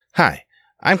Hi,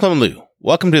 I'm Clement Liu.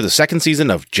 Welcome to the second season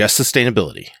of Just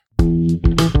Sustainability.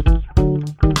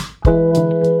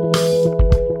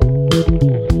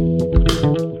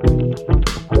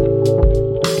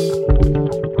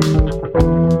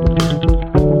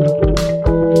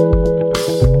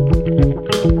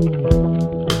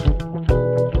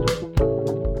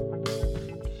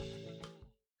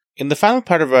 In the final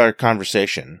part of our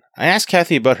conversation, I asked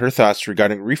Kathy about her thoughts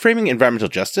regarding reframing environmental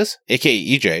justice, aka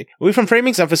EJ, away from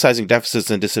framings emphasizing deficits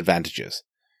and disadvantages.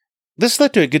 This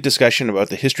led to a good discussion about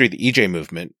the history of the EJ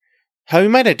movement, how we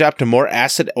might adopt a more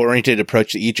asset-oriented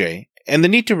approach to EJ, and the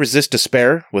need to resist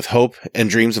despair with hope and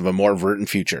dreams of a more verdant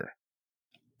future.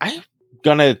 I'm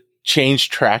gonna change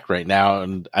track right now,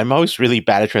 and I'm always really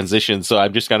bad at transitions, so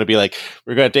I'm just gonna be like,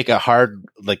 we're gonna take a hard,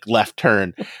 left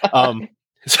turn.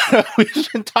 So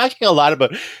we've been talking a lot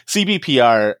about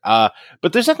CBPR,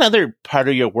 but there's another part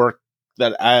of your work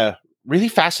that really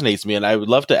fascinates me, and I would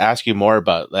love to ask you more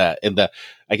about that in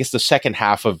the second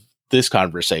half of this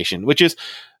conversation, which is,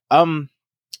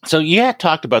 so you had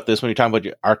talked about this when you're talking about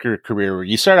your ARCR career, where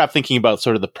you started off thinking about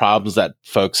sort of the problems that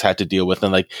folks had to deal with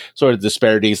and sort of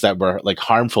disparities that were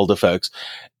harmful to folks.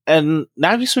 And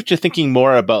now you switch to thinking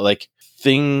more about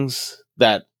things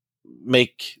that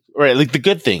make, or the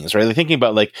good things, right? Thinking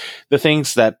about the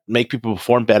things that make people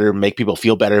perform better, make people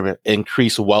feel better,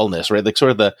 increase wellness, right?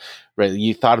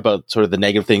 You thought about sort of the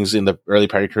negative things in the early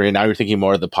part of your career. Now you're thinking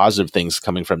more of the positive things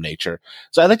coming from nature.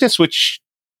 So I'd like to switch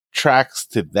tracks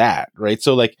to that, right?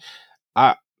 So at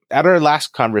our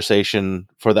last conversation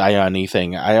for the IONE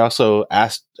thing, I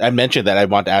mentioned that I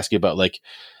want to ask you about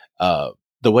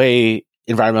the way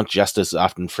environmental justice is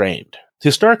often framed.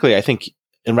 Historically, I think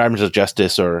environmental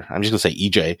justice, or I'm just going to say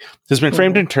EJ, has been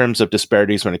framed in terms of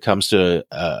disparities when it comes to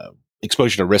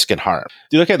exposure to risk and harm.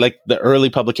 Do you look at the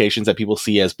early publications that people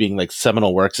see as being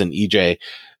seminal works in EJ?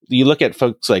 You look at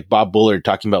folks like Bob Bullard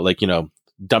talking about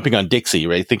dumping on Dixie,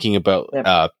 right? Thinking about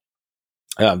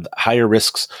higher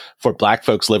risks for Black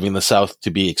folks living in the South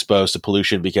to be exposed to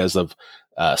pollution because of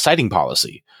siting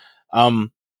policy.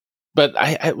 But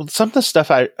I some of the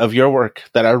stuff of your work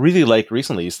that I really like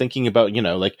recently is thinking about,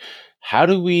 how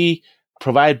do we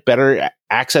provide better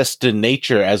access to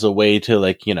nature as a way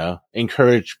to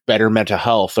encourage better mental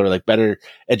health or better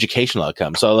educational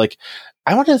outcomes. So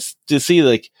I want to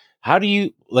see how do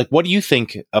you what do you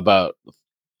think about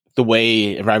the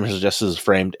way environmental justice is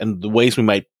framed and the ways we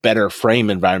might better frame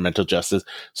environmental justice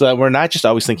so that we're not just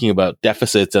always thinking about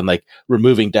deficits and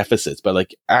removing deficits,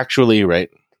 but actually, right?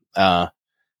 I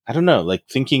don't know,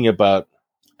 thinking about,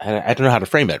 I don't know how to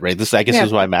frame it, right? This, I guess,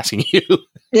 is why I'm asking you.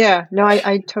 Yeah, no,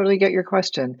 I totally get your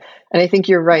question. And I think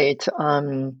you're right,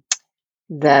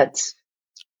 that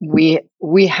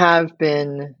we have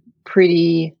been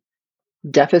pretty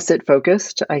deficit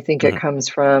focused. I think it comes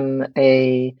from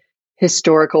a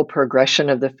historical progression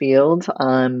of the field,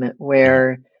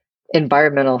 where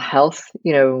environmental health,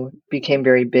 became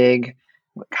very big.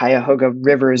 Cuyahoga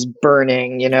Rivers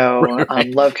burning,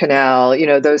 Right. Love Canal,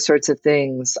 those sorts of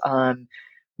things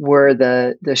were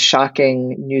the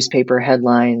shocking newspaper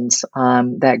headlines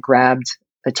that grabbed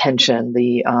attention.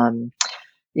 The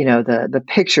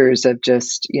pictures of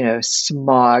just,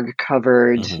 smog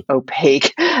covered,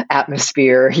 opaque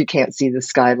atmosphere. You can't see the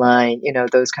skyline,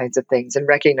 those kinds of things. And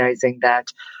recognizing that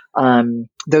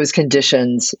those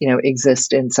conditions,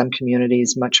 exist in some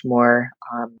communities much more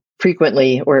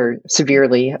frequently or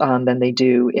severely than they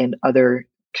do in other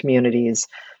communities.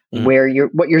 Where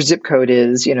what your zip code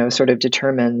is, sort of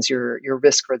determines your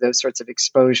risk for those sorts of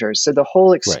exposures. So the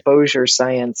whole exposure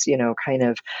science, kind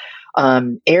of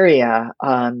area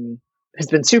has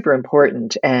been super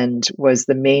important and was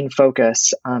the main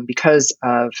focus because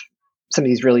of some of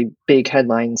these really big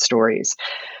headline stories.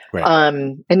 Right.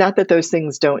 And not that those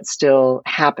things don't still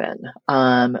happen,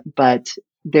 but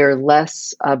they're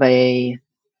less of a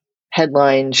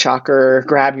headline shocker,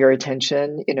 grab your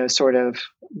attention, sort of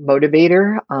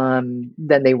motivator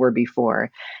than they were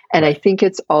before. And I think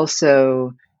it's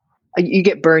also, you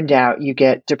get burned out, you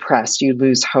get depressed, you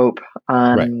lose hope.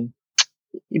 You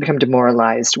become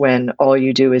demoralized when all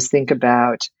you do is think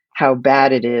about how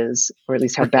bad it is, or at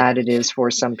least how bad it is for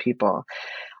some people.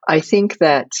 I think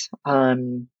that,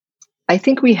 I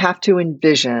think we have to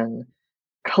envision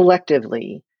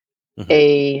collectively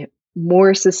a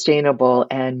more sustainable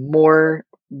and more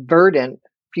verdant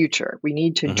future. We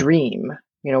need to dream,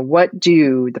 what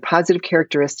do the positive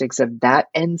characteristics of that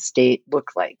end state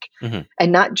look like?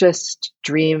 And not just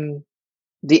dream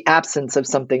the absence of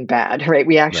something bad, right?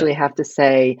 We actually have to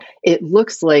say, it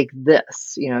looks like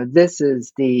this, this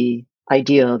is the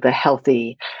ideal, the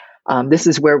healthy, this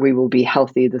is where we will be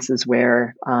healthy. This is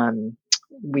where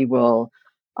we will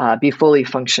be fully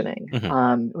functioning.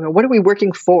 What are we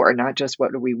working for, not just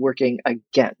what are we working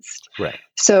against? Right.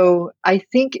 So I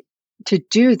think to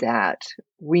do that,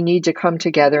 we need to come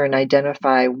together and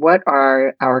identify what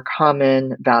are our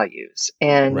common values.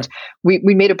 And Right.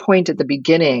 we made a point at the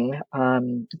beginning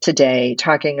today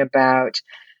talking about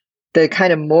the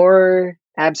kind of more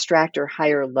abstract or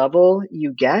higher level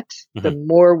you get, the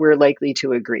more we're likely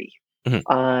to agree.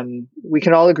 We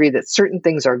can all agree that certain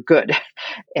things are good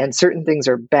and certain things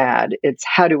are bad. It's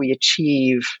how do we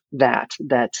achieve that,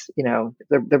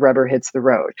 the rubber hits the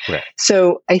road. Right.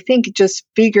 So I think just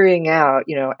figuring out,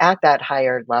 at that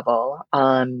higher level,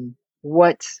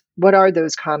 what are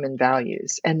those common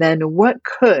values? And then what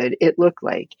could it look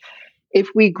like if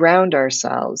we ground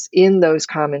ourselves in those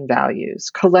common values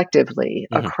collectively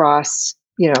across,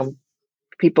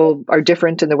 people are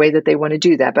different in the way that they want to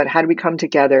do that, but how do we come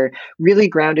together really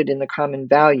grounded in the common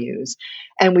values?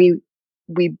 And we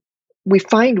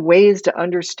find ways to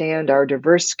understand our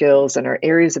diverse skills and our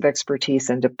areas of expertise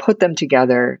and to put them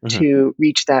together to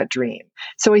reach that dream.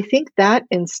 So I think that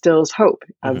instills hope,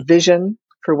 a vision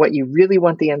for what you really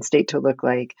want the end state to look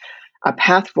like, a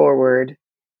path forward,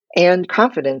 and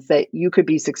confidence that you could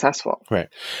be successful. Right.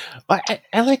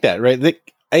 I like that, right?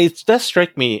 It does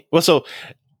strike me. Well, so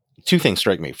two things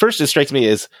strike me. First, it strikes me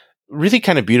as really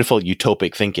kind of beautiful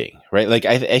utopic thinking, right? Like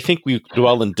I think we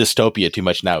dwell in dystopia too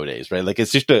much nowadays, right? Like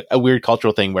it's just a weird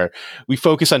cultural thing where we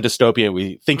focus on dystopia,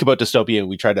 we think about dystopia, and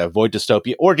we try to avoid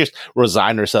dystopia or just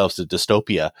resign ourselves to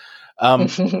dystopia.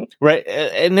 Right.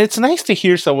 And it's nice to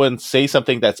hear someone say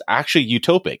something that's actually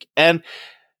utopic. And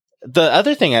the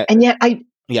other thing, and yet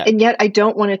I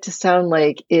don't want it to sound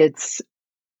like it's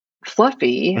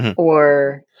fluffy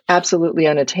or absolutely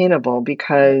unattainable,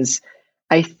 because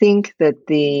I think that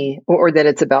or that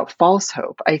it's about false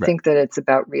hope. I think that it's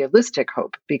about realistic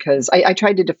hope, because I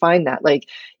tried to define that. Like,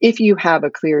 if you have a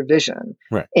clear vision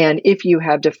and if you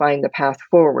have defined the path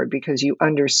forward because you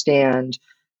understand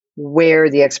where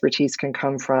the expertise can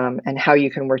come from and how you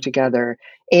can work together,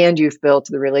 and you've built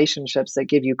the relationships that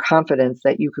give you confidence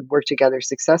that you could work together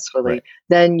successfully,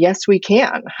 then yes, we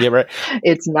can. Yeah, right.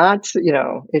 It's not,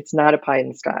 it's not a pie in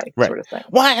the sky sort of thing.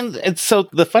 Well, and so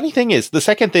the funny thing is, the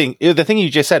second thing, the thing you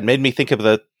just said made me think of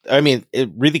it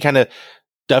really kind of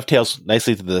dovetails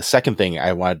nicely to the second thing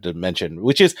I wanted to mention,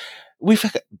 which is we've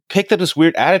picked up this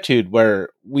weird attitude where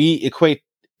we equate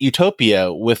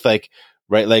utopia with like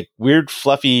weird,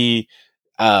 fluffy,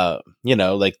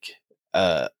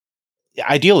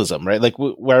 idealism, right? Like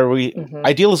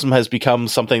idealism has become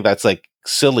something that's like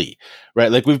silly,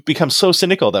 right? Like we've become so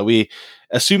cynical that we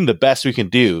assume the best we can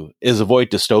do is avoid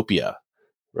dystopia,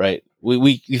 right?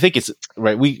 We think it's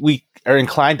right. We are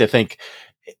inclined to think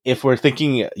if we're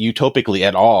thinking utopically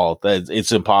at all, that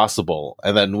it's impossible.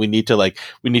 And then we need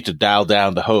to dial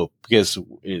down the hope because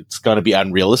it's going to be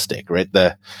unrealistic, right?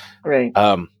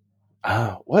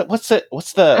 What's the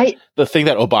thing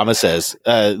that Obama says?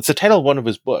 It's the title of one of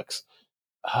his books.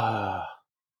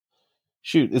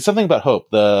 It's something about hope.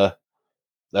 The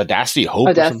audacity of hope.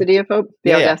 Audacity of hope.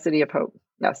 The audacity of hope.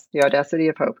 Yes, the audacity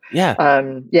of hope. Yeah.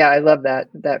 I love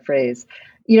that phrase.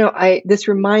 This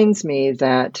reminds me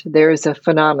that there is a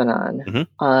phenomenon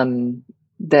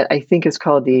that I think is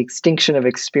called the extinction of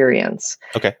experience.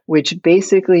 Okay. Which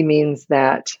basically means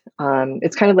that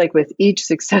it's kind of like with each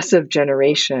successive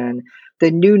generation, the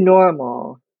new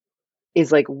normal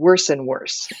is like worse and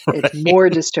worse. It's more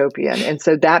dystopian. And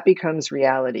so that becomes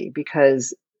reality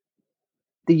because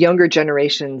the younger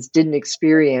generations didn't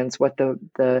experience what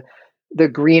the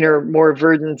greener, more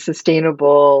verdant,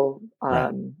 sustainable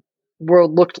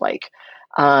world looked like.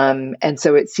 And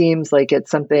so it seems like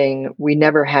it's something we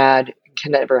never had,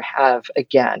 can never have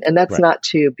again. And that's not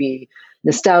to be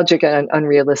nostalgic and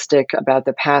unrealistic about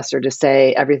the past or to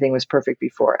say everything was perfect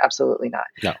before. Absolutely not.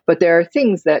 No. But there are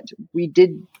things that we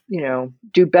did,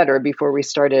 do better before we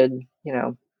started,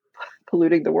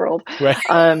 polluting the world. Right.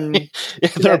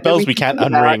 There are bells we can't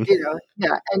unring.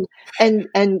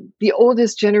 And the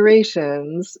oldest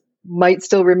generations might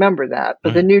still remember that,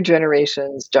 but the new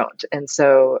generations don't. And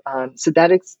so,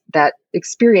 that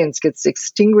experience gets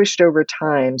extinguished over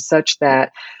time such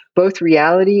that both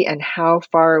reality and how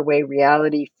far away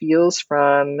reality feels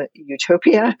from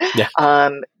utopia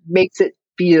makes it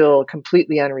feel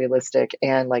completely unrealistic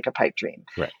and like a pipe dream.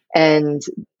 Right. And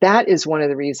that is one of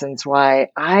the reasons why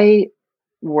I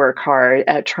work hard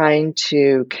at trying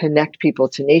to connect people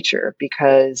to nature,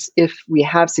 because if we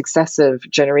have successive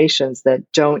generations that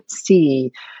don't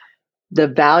see the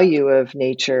value of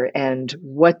nature and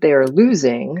what they're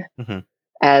losing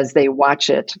as they watch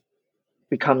it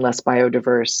become less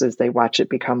biodiverse, as they watch it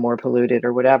become more polluted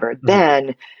or whatever,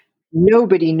 then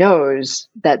nobody knows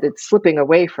that it's slipping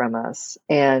away from us,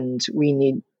 and we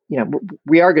need,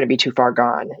 we are going to be too far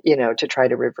gone, to try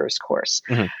to reverse course.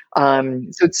 So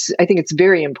I think it's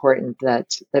very important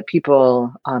that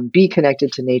people be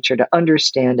connected to nature, to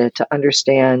understand it, to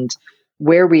understand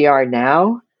where we are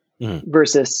now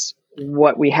versus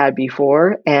what we had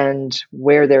before, and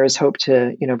where there is hope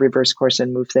to, reverse course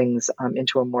and move things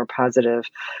into a more positive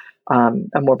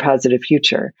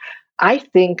future. I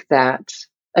think that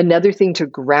another thing to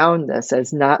ground this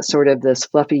as not sort of this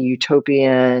fluffy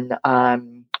utopian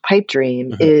pipe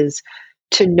dream is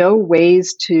to know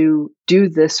ways to do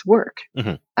this work.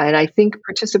 And I think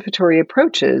participatory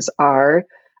approaches are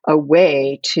a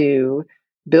way to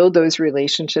build those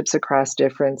relationships across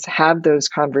difference, have those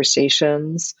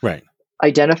conversations, right,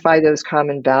 identify those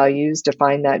common values,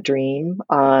 define that dream,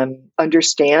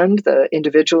 understand the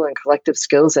individual and collective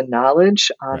skills and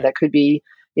knowledge that could be,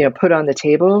 put on the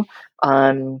table.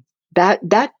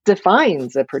 That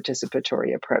defines a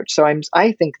participatory approach. So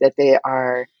I think that they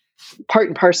are part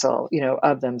and parcel,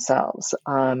 of themselves.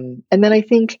 And then I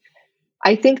think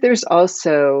there's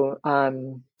also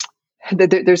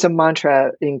there's a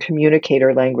mantra in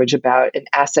communicator language about an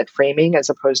asset framing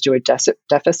as opposed to a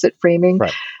deficit framing.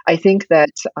 Right. I think that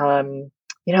a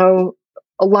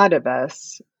lot of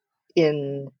us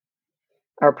in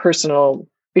our personal,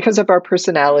 because of our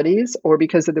personalities or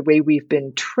because of the way we've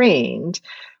been trained,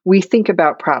 we think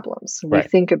about problems. We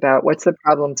think about what's the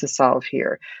problem to solve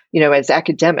here. As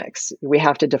academics, we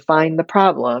have to define the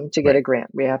problem to get a grant.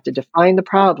 We have to define the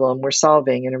problem we're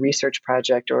solving in a research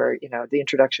project or, the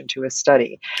introduction to a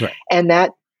study. Right. And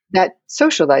that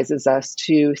socializes us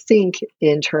to think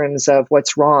in terms of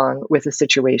what's wrong with the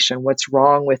situation, what's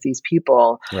wrong with these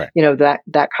people,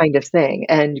 that kind of thing.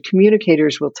 And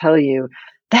communicators will tell you,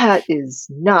 that is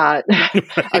not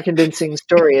a convincing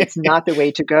story. It's not the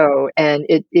way to go. And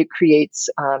it creates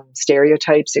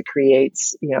stereotypes, it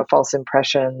creates, false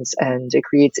impressions, and it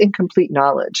creates incomplete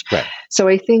knowledge. Right. So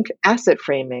I think asset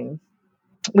framing,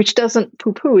 which doesn't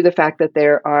poo-poo the fact that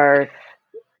there are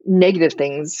negative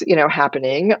things,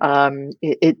 happening,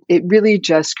 it really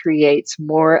just creates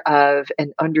more of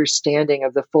an understanding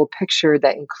of the full picture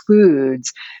that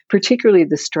includes particularly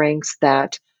the strengths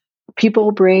that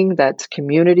people bring, that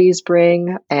communities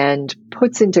bring, and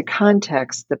puts into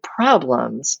context the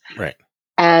problems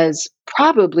as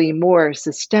probably more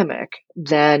systemic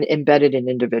than embedded in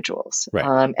individuals.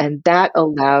 And that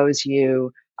allows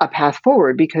you a path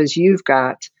forward because you've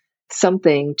got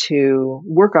something to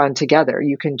work on together.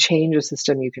 You can change a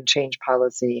system, you can change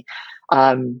policy.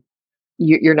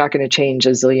 You're not going to change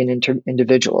a zillion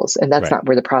individuals. And that's not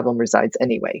where the problem resides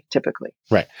anyway, typically.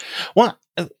 Right. Well,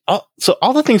 so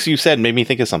all the things you said made me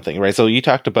think of something, right? So you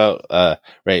talked about,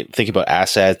 thinking about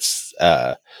assets,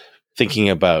 thinking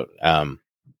about,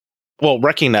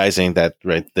 recognizing that,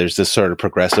 there's this sort of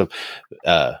progressive,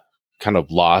 kind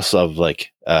of loss of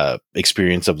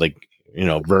experience of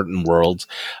verdant worlds.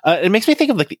 It makes me think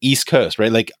of the East Coast,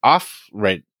 right?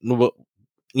 Offline,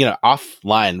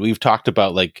 we've talked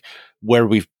about where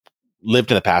we've lived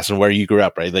in the past and where you grew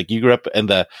up, right? You grew up in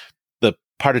the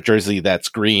part of Jersey that's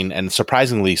green, and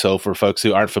surprisingly so for folks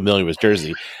who aren't familiar with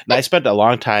Jersey. And I spent a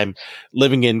long time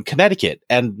living in Connecticut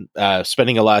and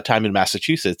spending a lot of time in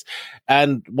Massachusetts.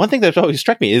 And one thing that's always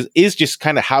struck me is just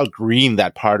kind of how green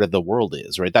that part of the world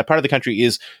is, right? That part of the country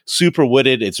is super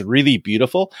wooded. It's really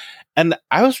beautiful. And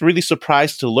I was really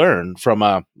surprised to learn from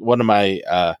one of my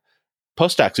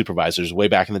postdoc supervisors way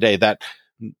back in the day that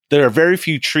there are very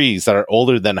few trees that are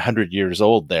older than 100 years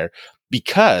old there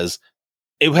because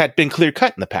it had been clear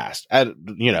cut in the past.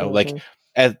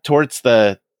 Towards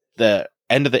the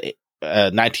end of the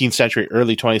 19th century,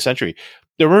 early 20th century,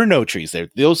 there were no trees there.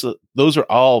 Those are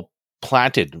all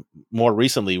planted more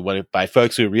recently by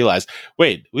folks who realized,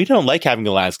 wait, we don't like having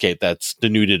a landscape that's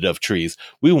denuded of trees.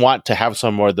 We want to have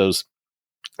some more of those,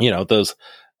 those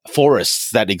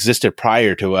forests that existed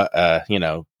prior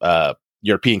to,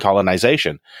 European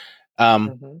colonization.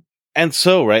 And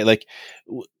so,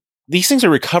 these things are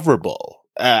recoverable.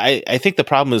 I think the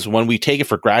problem is when we take it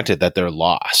for granted that they're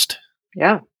lost.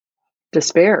 Yeah.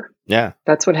 Despair. Yeah.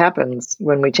 That's what happens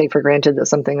when we take for granted that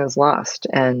something is lost,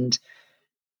 and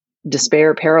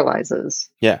despair paralyzes.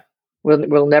 Yeah.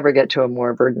 We'll never get to a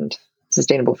more verdant,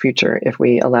 sustainable future if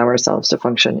we allow ourselves to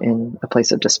function in a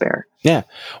place of despair. Yeah.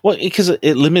 Well, because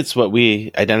it limits what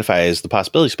we identify as the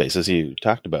possibility space, as you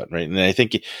talked about, right? And I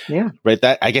think,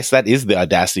 that I guess that is the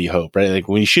audacity hope, right?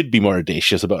 We should be more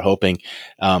audacious about hoping,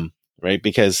 right?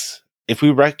 Because if we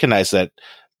recognize that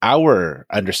our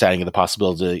understanding of the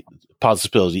possibility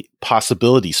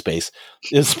space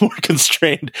is more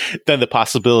constrained than the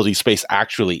possibility space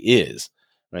actually is,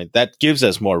 right? That gives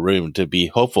us more room to be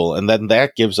hopeful. And then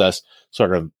that gives us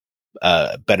sort of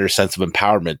a better sense of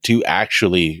empowerment to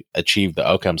actually achieve the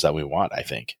outcomes that we want, I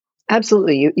think.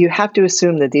 Absolutely. You have to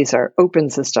assume that these are open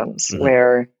systems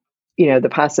where, the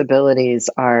possibilities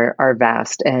are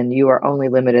vast and you are only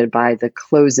limited by the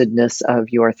closedness of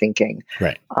your thinking.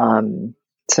 Right.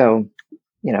 So,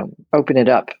 open it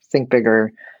up, think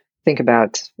bigger, think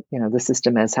about, the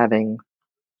system as having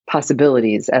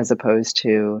possibilities as opposed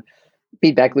to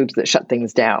feedback loops that shut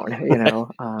things down.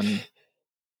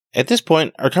 At this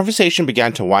point, our conversation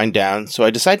began to wind down, so I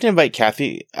decided to invite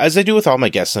Kathy, as I do with all my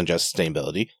guests on Just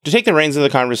Sustainability, to take the reins of the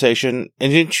conversation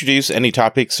and introduce any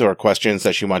topics or questions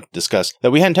that she wanted to discuss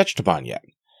that we hadn't touched upon yet.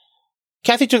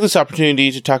 Kathy took this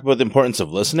opportunity to talk about the importance of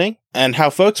listening and how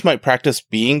folks might practice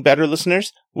being better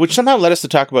listeners, which somehow led us to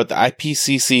talk about the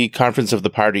IPCC Conference of the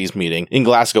Parties meeting in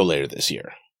Glasgow later this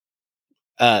year.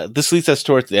 This leads us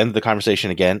towards the end of the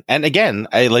conversation again. And again,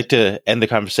 I like to end the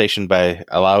conversation by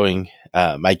allowing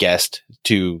my guest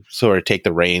to sort of take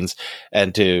the reins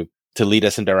and to lead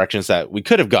us in directions that we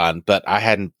could have gone, but I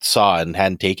hadn't saw and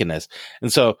hadn't taken us.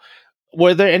 And so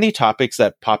were there any topics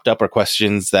that popped up or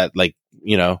questions that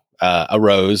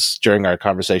arose during our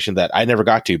conversation that I never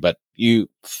got to, but you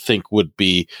think would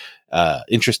be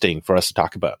interesting for us to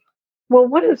talk about? Well,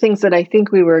 one of the things that I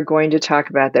think we were going to talk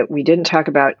about that we didn't talk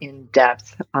about in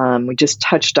depth, we just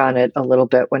touched on it a little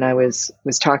bit when I was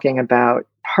talking about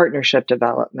partnership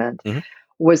development,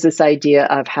 was this idea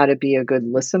of how to be a good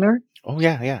listener. Oh,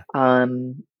 yeah.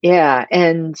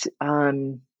 And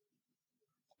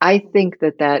I think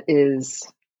that is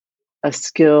a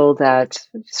skill that,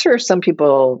 sure, some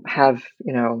people have,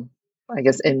 I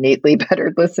guess, innately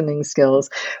better listening skills,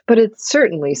 but it's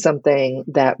certainly something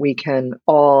that we can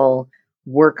all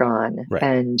work on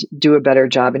and do a better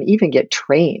job and even get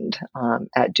trained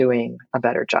at doing a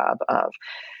better job of.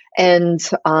 And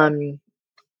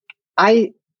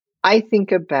I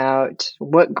think about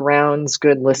what grounds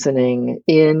good listening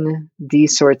in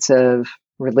these sorts of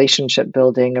relationship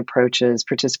building approaches,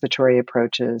 participatory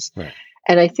approaches. Right.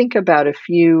 And I think about a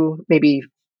few, maybe,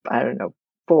 I don't know,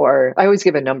 4. I always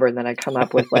give a number and then I come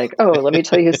up with let me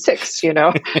tell you 6,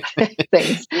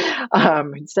 things.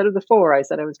 Instead of the 4 I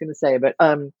said I was going to say. But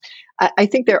I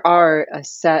think there are a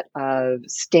set of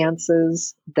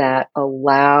stances that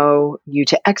allow you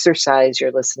to exercise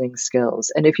your listening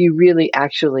skills. And if you really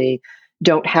actually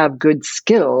don't have good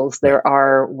skills, there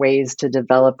are ways to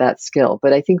develop that skill.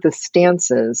 But I think the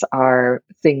stances are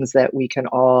things that we can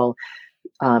all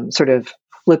sort of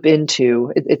flip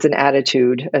into. It's an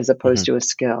attitude as opposed to a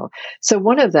skill. So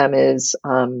one of them is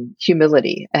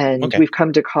humility. And we've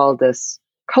come to call this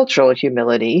cultural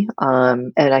humility.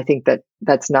 And I think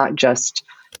that's not just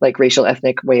like racial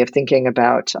ethnic way of thinking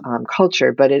about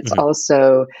culture, but it's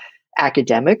also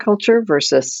academic culture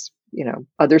versus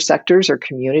other sectors or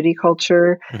community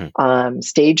culture,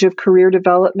 stage of career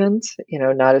development,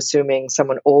 not assuming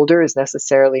someone older is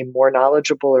necessarily more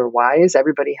knowledgeable or wise.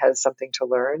 Everybody has something to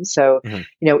learn. So,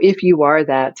 if you are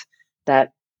that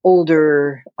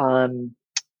older,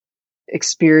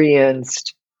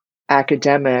 experienced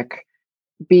academic,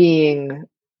 being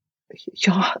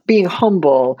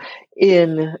humble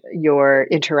in your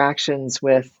interactions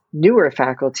with newer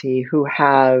faculty who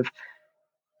have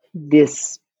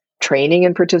this training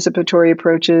in participatory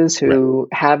approaches, who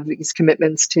have these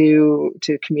commitments to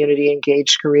community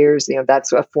engaged careers,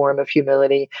 that's a form of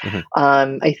humility.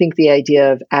 I think the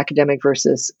idea of academic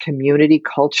versus community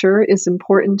culture is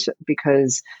important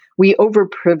because we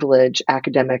overprivilege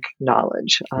academic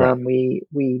knowledge.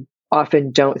 We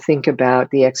often don't think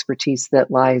about the expertise that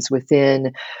lies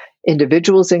within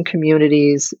individuals and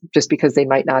communities just because they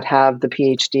might not have the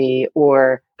PhD,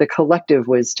 or the collective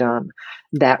wisdom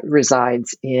that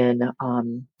resides in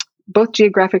both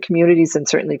geographic communities and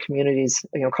certainly communities,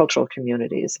 cultural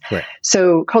communities.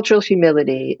 So cultural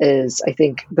humility is, I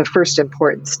think, the first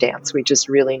important stance. We just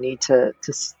really need to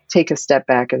take a step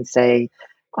back and say,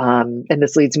 and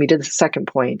this leads me to the second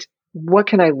point, what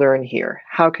can I learn here?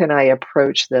 How can I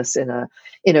approach this in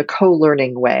a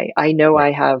co-learning way? I know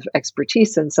I have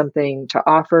expertise and something to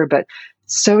offer, but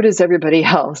so does everybody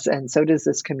else, and so does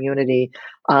this community.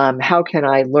 How can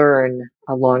I learn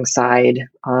alongside,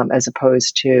 as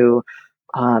opposed to,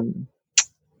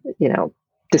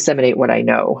 disseminate what I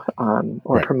know,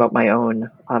 or promote my own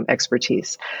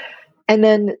expertise? And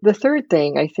then the third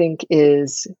thing I think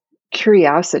is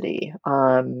curiosity.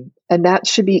 And that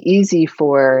should be easy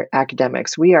for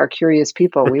academics. We are curious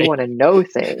people. We want to know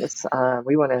things.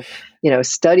 We want to,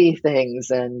 study things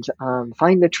and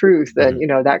find the truth and,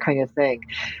 that kind of thing.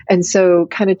 And so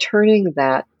kind of turning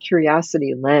that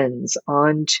curiosity lens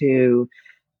onto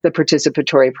the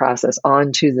participatory process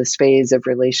onto this phase of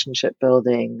relationship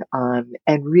building,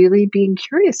 and really being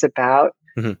curious about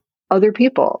other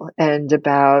people and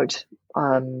about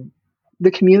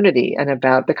the community and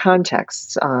about the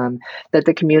contexts that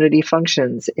the community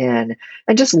functions in,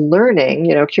 and just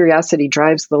learning. Curiosity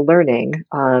drives the learning.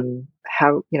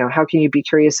 How can you be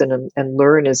curious and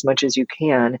learn as much as you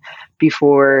can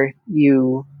before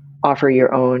you offer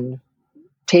your own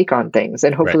take on things,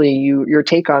 and hopefully your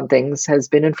take on things has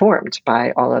been informed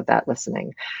by all of that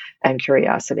listening and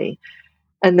curiosity.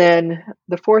 And then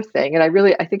the fourth thing, and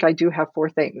I think I do have four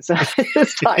things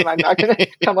this time. I'm not going to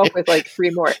come up with like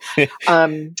three more.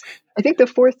 I think the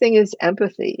fourth thing is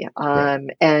empathy.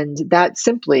 And that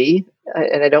simply,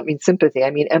 and I don't mean sympathy,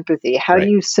 I mean empathy. How do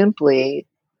you simply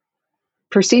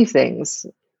perceive things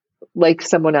like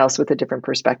someone else with a different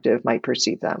perspective might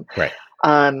perceive them?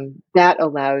 That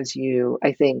allows you,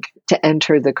 I think, to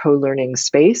enter the co-learning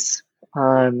space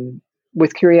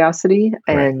with curiosity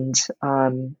and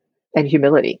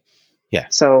humility. Yeah.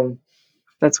 So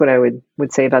that's what I would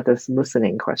say about this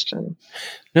listening question.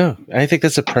 No, I think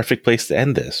that's a perfect place to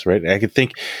end this, right? I could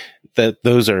think that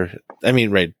those are,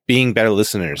 being better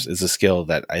listeners is a skill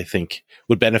that I think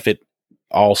would benefit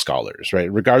all scholars,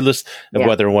 right? Regardless of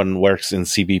whether one works in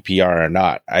CBPR or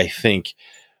not. I think,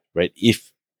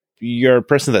 if you're a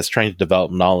person that's trying to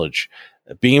develop knowledge,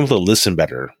 being able to listen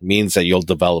better means that you'll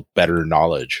develop better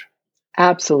knowledge.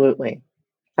 Absolutely.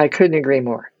 I couldn't agree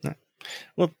more.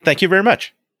 Well, thank you very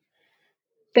much.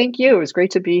 Thank you. It was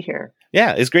great to be here.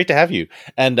 Yeah, it's great to have you.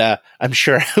 And I'm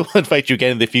sure I will invite you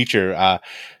again in the future.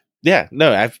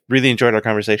 I've really enjoyed our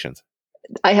conversations.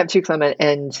 I have too, Clement.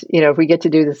 And, if we get to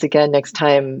do this again next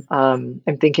time, I'm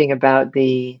thinking about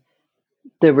the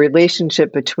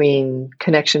relationship between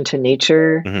connection to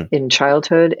nature in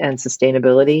childhood and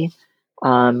sustainability.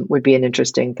 Would be an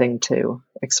interesting thing to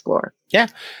explore. Yeah.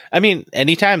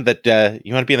 Anytime that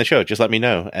you want to be on the show, just let me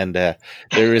know. And there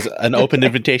is an open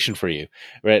invitation for you,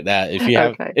 right? If you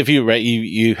have, if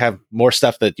you have more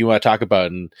stuff that you want to talk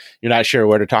about and you're not sure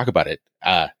where to talk about it,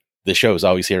 the show is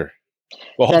always here.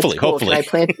 Well, hopefully.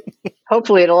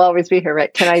 Hopefully it'll always be here,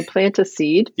 right? Can I plant a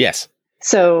seed? Yes.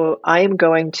 So I am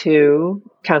going to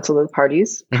Council of the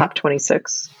Parties,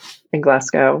 COP26 in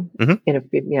Glasgow in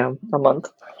a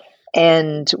month.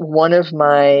 And one of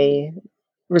my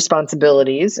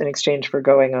responsibilities in exchange for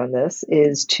going on this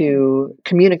is to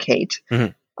communicate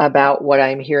about what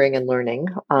I'm hearing and learning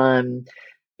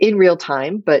in real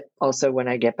time, but also when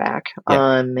I get back.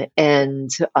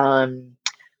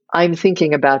 I'm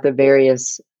thinking about the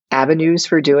various avenues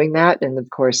for doing that. And of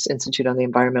course, Institute on the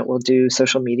Environment will do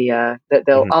social media.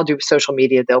 I'll do social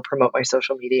media. They'll promote my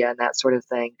social media and that sort of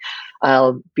thing.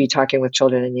 I'll be talking with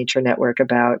Children in Nature Network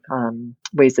about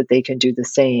ways that they can do the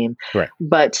same. Right.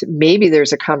 But maybe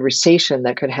there's a conversation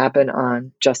that could happen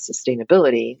on just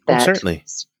sustainability that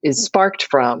is sparked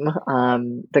from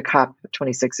the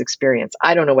COP26 experience.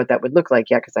 I don't know what that would look like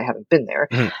yet because I haven't been there.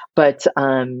 But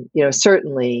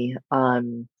certainly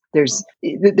there's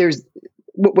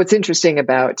what's interesting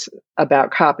about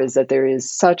COP is that there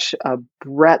is such a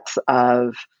breadth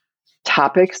of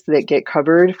topics that get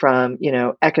covered, from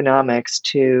economics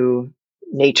to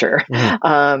nature,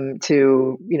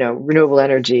 to renewable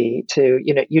energy, to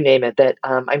you name it. That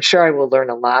I'm sure I will learn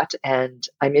a lot, and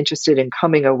I'm interested in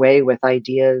coming away with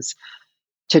ideas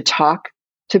to talk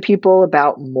to people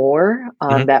about more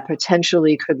that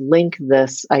potentially could link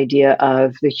this idea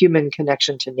of the human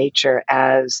connection to nature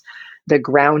as the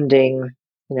grounding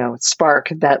spark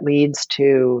that leads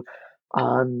to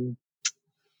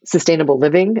sustainable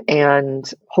living and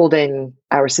holding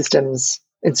our systems,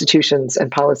 institutions,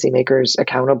 and policymakers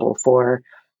accountable for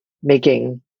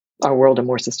making our world a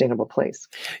more sustainable place.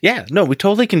 Yeah, no, we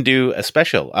totally can do a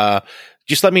special.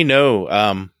 Just let me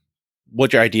know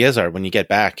what your ideas are when you get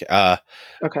back.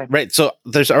 Okay. Right. So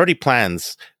there's already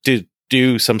plans to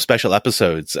do some special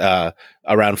episodes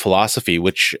around philosophy,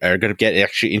 which are going to get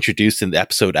actually introduced in the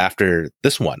episode after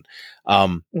this one.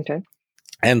 Okay.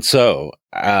 And so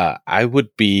I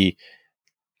would be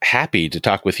happy to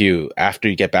talk with you after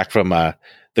you get back from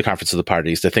the Conference of the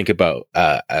Parties to think about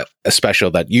a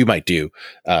special that you might do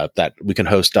that we can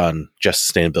host on just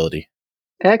sustainability.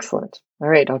 Excellent. All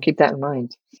right. I'll keep that in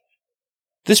mind.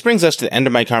 This brings us to the end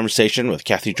of my conversation with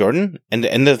Kathy Jordan and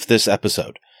the end of this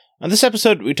episode. On this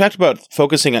episode, we talked about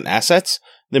focusing on assets,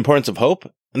 the importance of hope,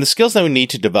 and the skills that we need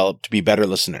to develop to be better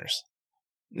listeners.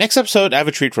 Next episode, I have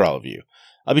a treat for all of you.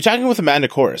 I'll be talking with Amanda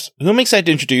Corus, who I'm excited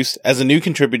to introduce as a new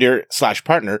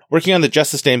contributor/partner working on the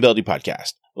Just Sustainability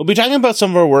podcast. We'll be talking about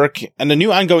some of our work and a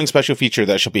new ongoing special feature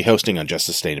that she'll be hosting on Just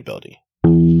Sustainability.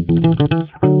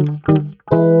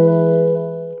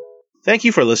 Thank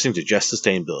you for listening to Just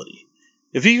Sustainability.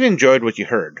 If you've enjoyed what you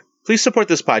heard, please support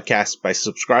this podcast by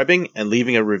subscribing and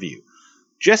leaving a review.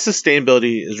 Just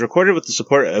Sustainability is recorded with the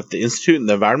support of the Institute in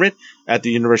the Environment at the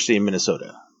University of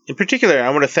Minnesota. In particular, I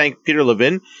want to thank Peter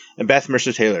Levin and Beth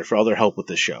Mercer-Taylor for all their help with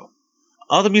this show.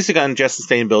 All the music on Just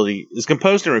Sustainability is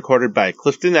composed and recorded by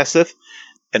Clifton Nesseth,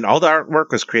 and all the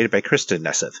artwork was created by Kristen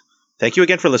Nesseth. Thank you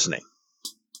again for listening.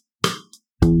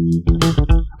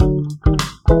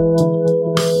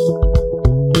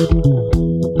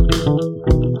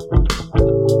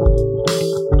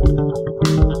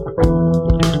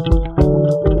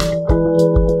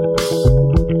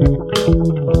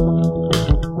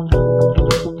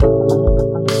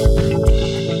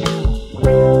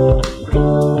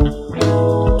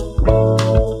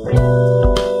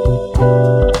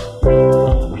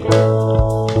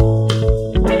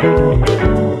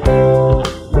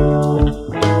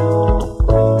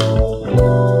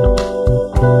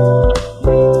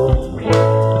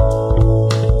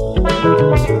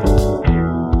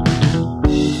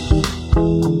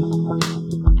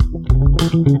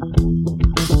 Thank you.